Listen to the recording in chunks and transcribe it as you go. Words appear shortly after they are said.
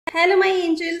Hello my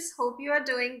angels, hope you are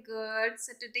doing good.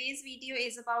 So today's video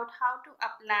is about how to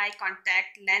apply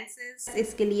contact lenses.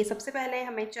 इसके लिए सबसे पहले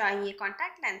हमें चाहिए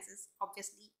contact lenses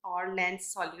obviously और lens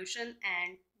solution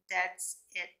and that's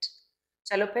it.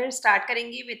 चलो फिर start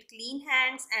करेंगे with clean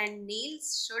hands and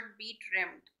nails should be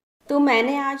trimmed. तो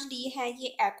मैंने आज लिए हैं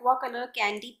ये aqua color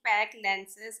candy pack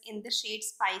lenses in the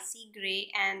shade spicy grey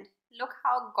and look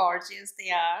how gorgeous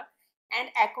they are.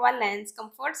 And aqua lens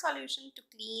comfort solution to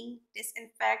clean,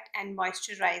 disinfect and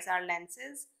moisturize our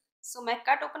lenses. So मैं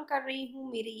cut open कर रही हूँ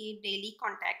मेरे ये daily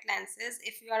contact lenses.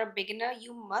 If you are a beginner,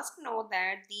 you must know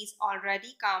that these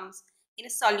already comes in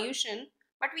a solution,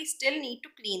 but we still need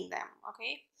to clean them.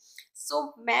 Okay. So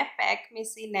मैं pack में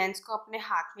से lens को अपने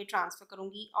हाथ में ट्रांसफ़र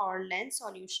करूँगी और लेंस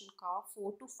सॉल्यूशन का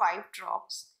 4 to 5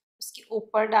 ड्रॉप्स उसके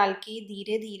ऊपर डाल के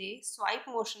धीरे धीरे स्वाइप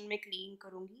मोशन में क्लीन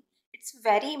करूँगी. It's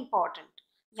very important.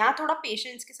 यहाँ थोड़ा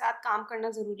पेशेंस के साथ काम करना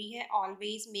ज़रूरी है.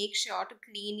 Always make sure to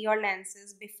clean your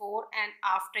lenses before and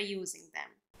after using them.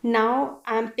 Now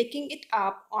I am picking it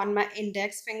up on my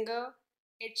index finger.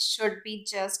 It should be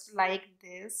just like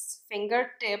this.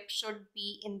 Fingertip should be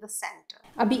in the center.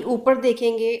 अभी ऊपर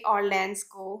देखेंगे और lens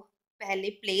को पहले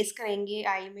place करेंगे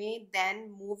आई में. Then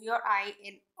move your I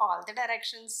in all the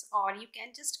directions और you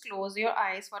can just close your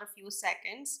eyes for a few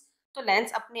seconds. तो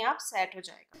लेंस अपने आप सेट हो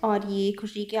जाएगा. और ये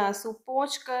खुशी के आंसू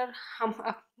पोंछ कर हम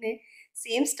अपने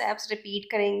सेम स्टेप्स रिपीट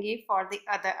करेंगे फॉर द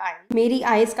अदर आई. मेरी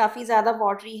आईज काफ़ी ज़्यादा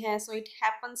वाटरी हैं, so it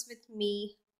happens with me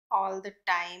all the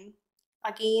time.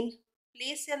 Again,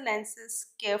 place your lenses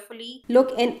carefully.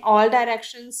 Look in all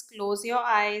directions, close your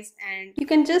eyes and you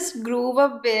can just groove a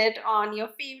bit on your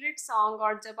favorite song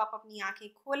और जब आप अपनी आंखें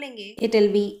खोलेंगे it will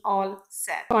be all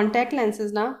set. Contact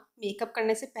lenses ना makeup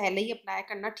करने से पहले ही अप्लाई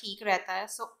करना ठीक रहता है.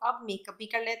 सो अब मेकअप भी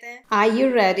कर लेते हैं. Are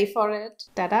you ready for it?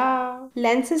 tada!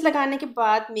 Lenses लगाने के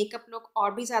बाद मेकअप लुक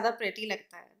और भी ज़्यादा प्रेटी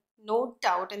लगता है. No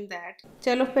doubt in that.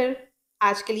 चलो फिर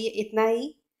आज के लिए इतना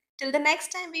ही. Till the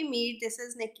next time we meet, this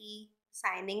is Nikki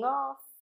signing off.